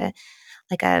a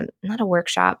not a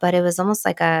workshop, but it was almost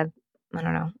like I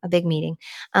don't know, a big meeting.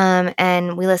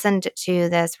 And we listened to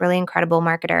this really incredible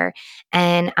marketer,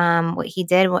 and what he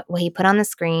did, what he put on the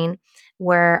screen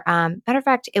were, matter of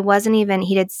fact, it wasn't even,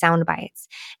 he did sound bites,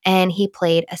 and he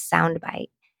played a sound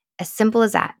bite, as simple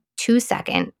as that,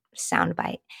 2-second sound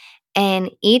bite.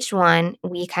 And each one,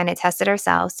 we kind of tested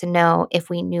ourselves to know if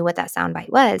we knew what that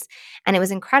soundbite was. And it was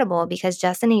incredible, because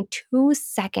just in a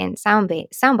 2-second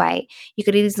soundbite, you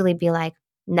could easily be like,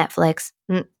 Netflix,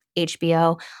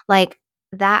 HBO, like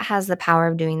that has the power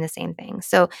of doing the same thing.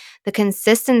 So the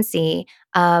consistency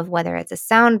of whether it's a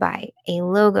soundbite, a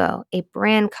logo, a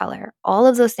brand color, all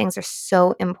of those things are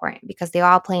so important because they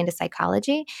all play into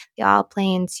psychology. They all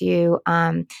play into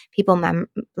people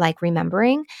like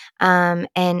remembering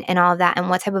and all of that, and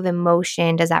what type of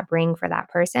emotion does that bring for that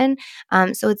person.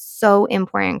 So it's so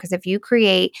important because if you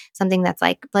create something that's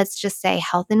like, let's just say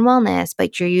health and wellness,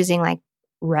 but you're using like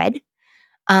red,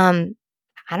 um,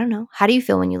 I don't know. How do you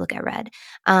feel when you look at red?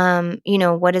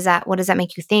 What does that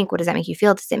make you think? What does that make you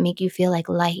feel? Does it make you feel like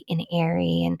light and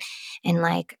airy and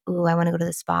like, ooh, I want to go to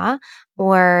the spa?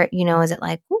 Or, is it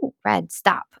like, ooh, red,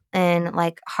 stop, and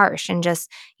like harsh and just,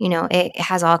 it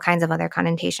has all kinds of other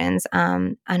connotations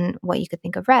on what you could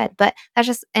think of red. But that's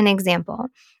just an example.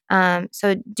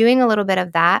 So doing a little bit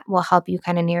of that will help you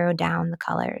kind of narrow down the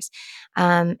colors.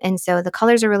 And so the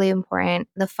colors are really important.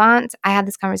 The font, I had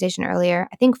this conversation earlier.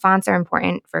 I think fonts are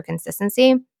important for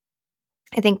consistency.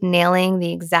 I think nailing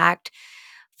the exact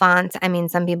font, I mean,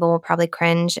 some people will probably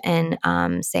cringe and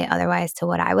say otherwise to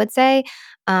what I would say.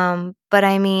 But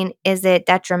I mean, is it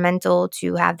detrimental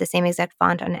to have the same exact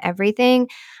font on everything?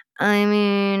 I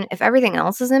mean, if everything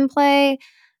else is in play,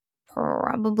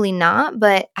 probably not,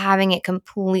 but having it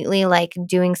completely like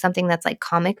doing something that's like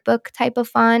comic book type of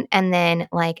font and then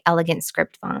like elegant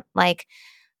script font, like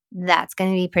that's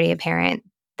going to be pretty apparent.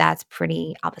 That's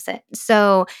pretty opposite.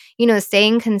 So,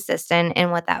 staying consistent in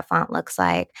what that font looks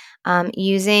like,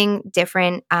 using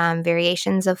different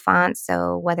variations of fonts.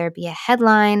 So, whether it be a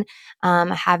headline,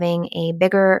 having a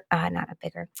bigger, not a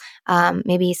bigger,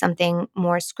 maybe something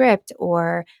more script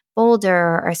or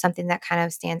bolder or something that kind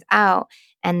of stands out.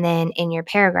 And then in your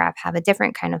paragraph, have a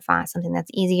different kind of font, something that's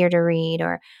easier to read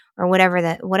or whatever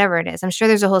it is. I'm sure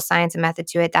there's a whole science and method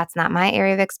to it. That's not my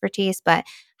area of expertise, but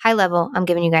high level, I'm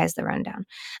giving you guys the rundown.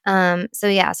 So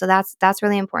yeah, so that's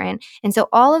really important. And so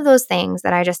all of those things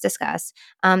that I just discussed,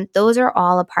 those are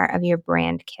all a part of your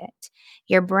brand kit.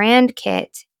 Your brand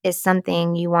kit is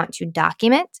something you want to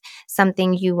document,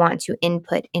 something you want to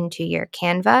input into your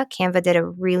Canva. Canva did a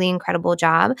really incredible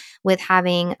job with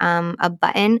having a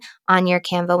button on your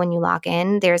Canva when you log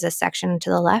in. There's a section to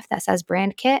the left that says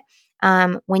brand kit.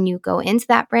 When you go into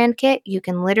that brand kit, you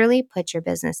can literally put your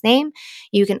business name.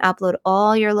 You can upload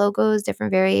all your logos,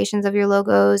 different variations of your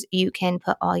logos. You can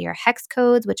put all your hex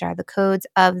codes, which are the codes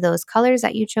of those colors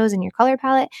that you chose in your color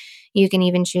palette. You can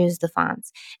even choose the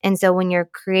fonts. And so when you're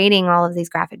creating all of these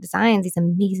graphic designs, these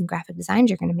amazing graphic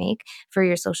designs you're going to make for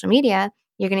your social media,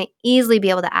 you're going to easily be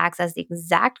able to access the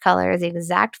exact colors, the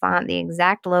exact font, the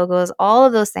exact logos, all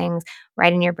of those things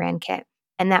right in your brand kit.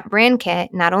 And that brand kit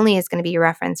not only is going to be your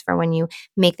reference for when you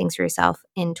make things for yourself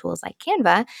in tools like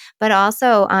Canva, but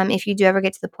also if you do ever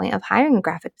get to the point of hiring a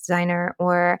graphic designer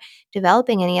or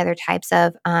developing any other types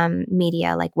of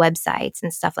media like websites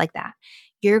and stuff like that,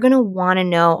 you're going to want to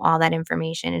know all that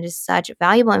information. It is such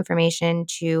valuable information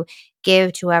to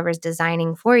give to whoever's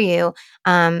designing for you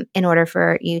in order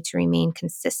for you to remain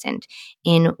consistent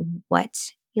in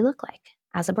what you look like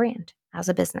as a brand, as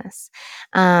a business.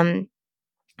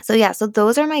 So yeah, so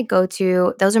those are my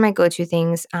go-to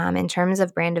things in terms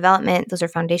of brand development. Those are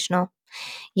foundational.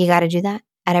 You got to do that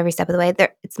at every step of the way.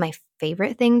 It's my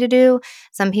favorite thing to do.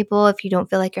 Some people, if you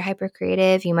don't feel like you're hyper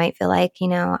creative, you might feel like,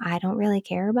 I don't really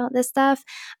care about this stuff.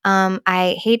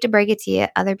 I hate to break it to you,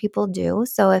 other people do.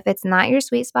 So if it's not your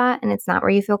sweet spot and it's not where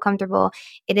you feel comfortable,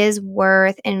 it is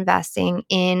worth investing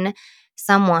in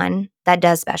someone that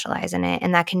does specialize in it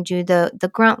and that can do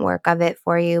the grunt work of it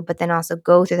for you, but then also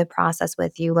go through the process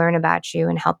with you, learn about you,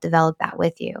 and help develop that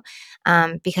with you,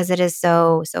 because it is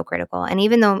so so critical. And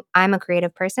even though I'm a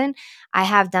creative person, I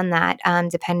have done that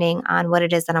depending on what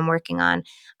it is that I'm working on,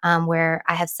 where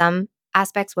I have some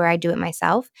aspects where I do it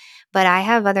myself, but I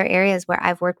have other areas where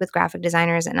I've worked with graphic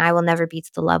designers and I will never be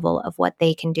to the level of what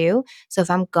they can do. So if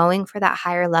I'm going for that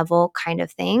higher level kind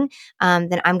of thing,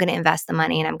 then I'm going to invest the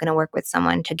money and I'm going to work with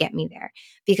someone to get me there.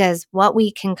 Because what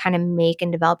we can kind of make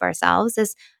and develop ourselves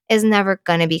is never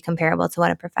going to be comparable to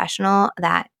what a professional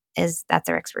that's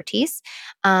their expertise.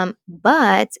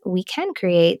 But we can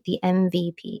create the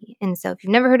MVP. And so if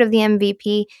you've never heard of the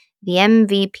MVP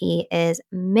is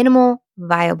minimal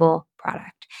viable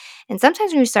product. And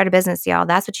sometimes when you start a business, y'all,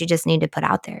 that's what you just need to put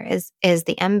out there is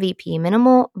the MVP,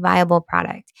 minimal viable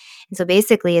product. And so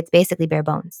basically, it's basically bare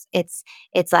bones. It's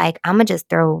like I'm gonna just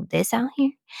throw this out here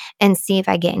and see if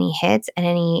I get any hits and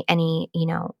any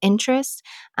interest.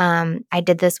 I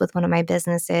did this with one of my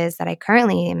businesses that I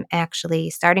currently am actually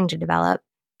starting to develop.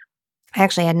 I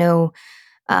actually had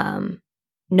um,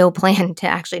 no plan to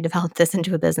actually develop this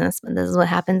into a business, but this is what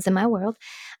happens in my world.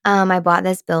 I bought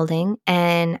this building,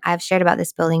 and I've shared about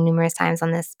this building numerous times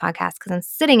on this podcast because I'm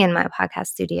sitting in my podcast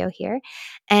studio here.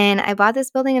 And I bought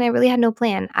this building and I really had no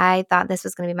plan. I thought this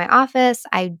was going to be my office.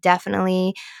 I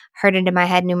definitely heard it in my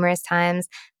head numerous times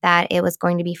that it was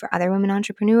going to be for other women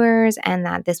entrepreneurs and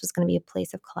that this was going to be a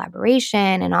place of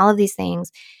collaboration and all of these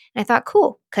things. And I thought,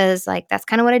 cool, because like that's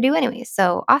kind of what I do anyway.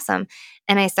 So awesome.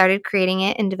 And I started creating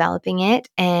it and developing it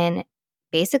and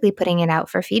basically putting it out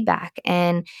for feedback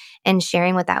and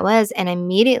sharing what that was. And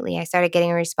immediately I started getting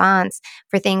a response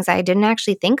for things I didn't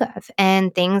actually think of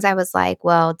and things I was like,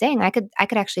 well, dang, I could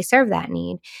actually serve that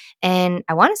need. And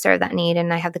I want to serve that need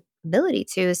and I have the ability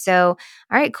to. So,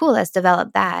 all right, cool, let's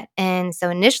develop that. And so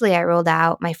initially I rolled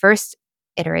out my first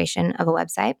iteration of a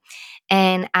website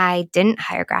and I didn't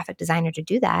hire a graphic designer to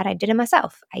do that. I did it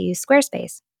myself. I used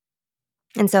Squarespace.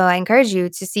 And so I encourage you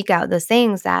to seek out those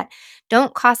things that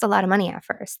don't cost a lot of money at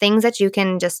first, things that you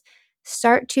can just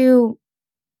start to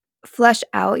flesh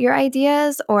out your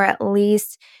ideas or at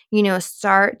least,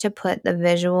 start to put the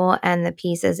visual and the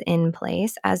pieces in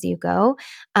place as you go.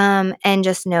 And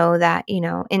just know that,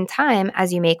 in time,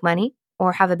 as you make money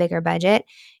or have a bigger budget,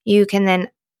 you can then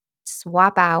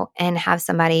swap out and have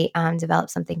somebody develop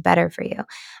something better for you.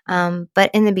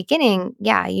 But in the beginning,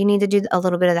 yeah, you need to do a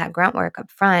little bit of that grunt work up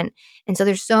front. And so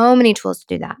there's so many tools to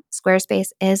do that. Squarespace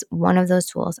is one of those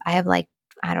tools. I have like,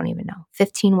 I don't even know,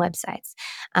 15 websites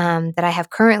that I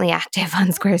have currently active on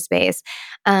Squarespace.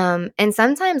 And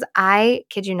sometimes I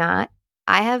kid you not,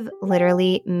 I have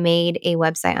literally made a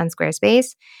website on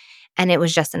Squarespace and it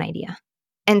was just an idea.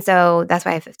 And so that's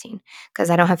why I have 15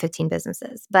 because I don't have 15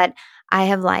 businesses. But I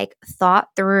have like thought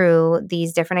through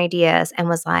these different ideas and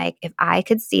was like, if I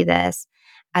could see this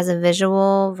as a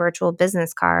visual virtual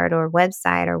business card or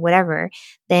website or whatever,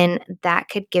 then that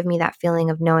could give me that feeling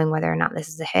of knowing whether or not this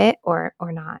is a hit or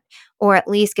not, or at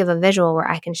least give a visual where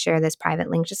I can share this private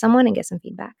link to someone and get some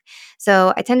feedback.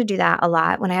 So I tend to do that a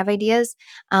lot when I have ideas.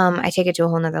 I take it to a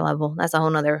whole nother level. That's a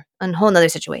whole nother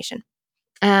situation.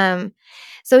 Um,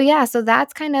 so yeah, so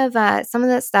that's kind of some of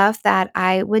the stuff that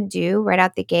I would do right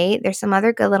out the gate. There's some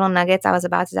other good little nuggets I was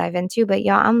about to dive into, but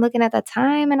y'all, I'm looking at the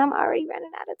time and I'm already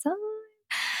running out of time.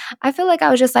 I feel like I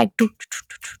was just like,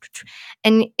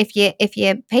 and if you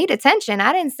paid attention,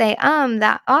 I didn't say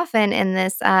that often in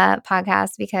this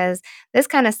podcast because this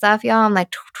kind of stuff, y'all, I'm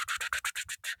like,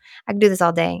 I can do this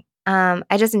all day.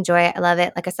 I just enjoy it. I love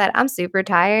it. Like I said, I'm super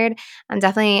tired. I'm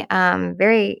definitely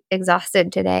very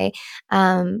exhausted today.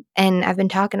 And I've been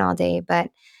talking all day, but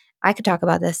I could talk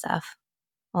about this stuff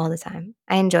all the time.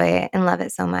 I enjoy it and love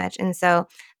it so much. And so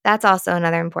that's also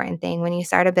another important thing. When you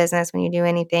start a business, when you do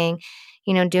anything,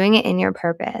 doing it in your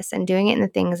purpose and doing it in the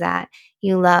things that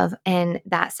you love and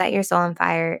that set your soul on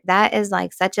fire, that is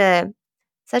like such an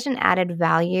added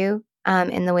value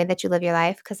in the way that you live your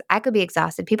life. Because I could be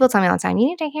exhausted. People tell me all the time, you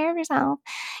need to take care of yourself.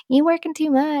 You working too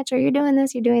much or you're doing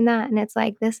this, you're doing that. And it's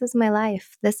like, this is my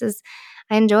life. I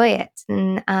enjoy it.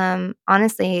 And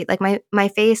honestly, like my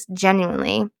face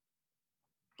genuinely,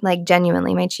 my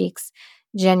cheeks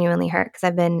genuinely hurt because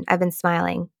I've been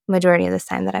smiling majority of this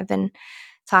time that I've been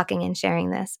talking and sharing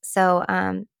this. So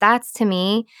that's to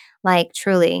me like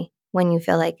truly when you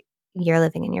feel like you're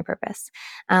living in your purpose.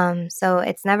 So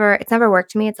it's never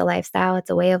worked to me. It's a lifestyle. It's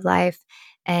a way of life.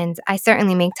 And I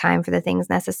certainly make time for the things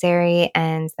necessary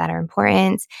and that are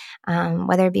important,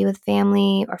 whether it be with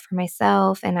family or for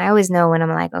myself. And I always know when I'm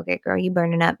like, okay, girl, you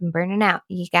burning up and burning out.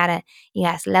 You gotta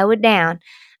slow it down.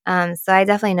 So I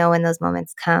definitely know when those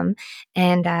moments come.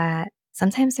 And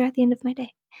sometimes they're at the end of my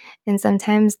day. And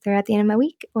sometimes they're at the end of my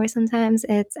week, or sometimes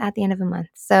it's at the end of a month.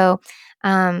 So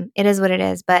it is what it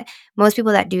is. But most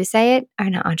people that do say it are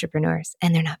not entrepreneurs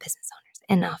and they're not business owners.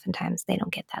 And oftentimes they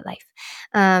don't get that life.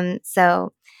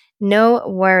 So no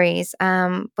worries.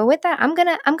 But with that, I'm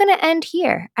gonna end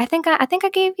here. I think I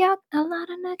gave y'all a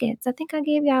lot of nuggets. I think I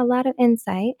gave y'all a lot of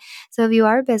insight. So if you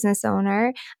are a business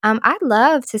owner, I'd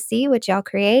love to see what y'all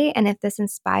create and if this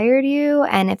inspired you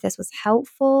and if this was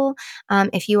helpful.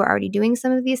 If you are already doing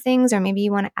some of these things, or maybe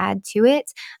you want to add to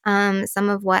it, some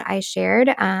of what I shared,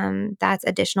 that's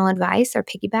additional advice or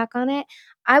piggyback on it.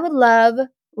 I would love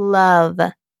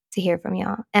to hear from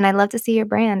y'all. And I'd love to see your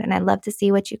brand and I'd love to see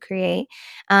what you create.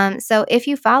 So if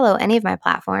you follow any of my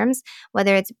platforms,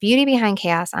 whether it's Beauty Behind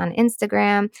Chaos on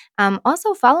Instagram,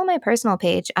 also follow my personal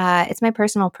page. It's my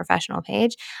personal professional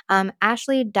page,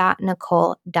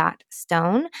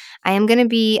 ashley.nicole.stone. I am going to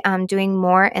be doing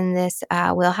more in this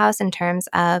wheelhouse in terms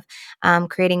of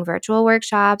creating virtual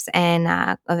workshops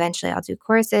and eventually I'll do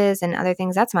courses and other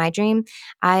things. That's my dream.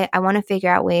 I want to figure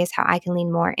out ways how I can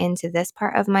lean more into this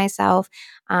part of myself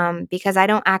because I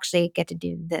don't actually get to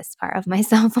do this part of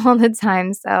myself all the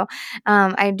time. So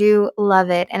I do love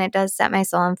it, and it does set my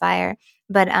soul on fire.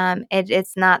 But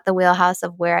it's not the wheelhouse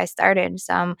of where I started.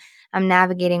 So I'm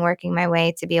navigating, working my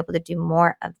way to be able to do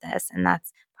more of this. And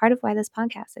that's part of why this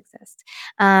podcast exists.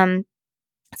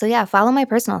 So yeah, follow my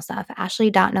personal stuff,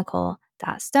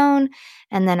 ashley.nicole.stone.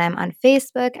 And then I'm on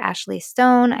Facebook, Ashley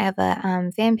Stone. I have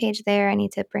a fan page there. I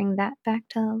need to bring that back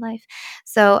to life.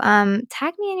 So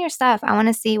tag me in your stuff. I want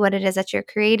to see what it is that you're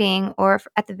creating, or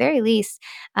at the very least,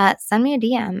 send me a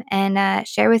DM and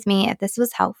share with me if this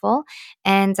was helpful.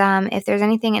 And if there's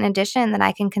anything in addition that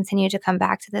I can continue to come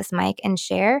back to this mic and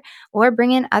share, or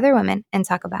bring in other women and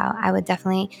talk about, I would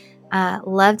definitely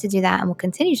love to do that, and will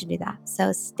continue to do that.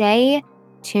 So stay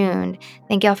tuned.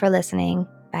 Thank y'all for listening.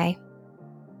 Bye.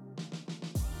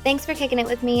 Thanks for kicking it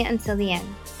with me until the end.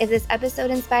 If this episode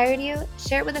inspired you,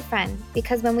 share it with a friend,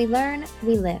 because when we learn,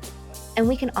 we live, and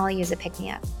we can all use a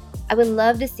pick-me-up. I would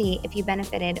love to see if you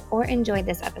benefited or enjoyed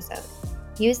this episode.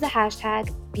 Use the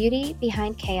hashtag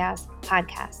BeautyBehindChaos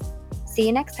podcast. See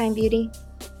you next time, beauty.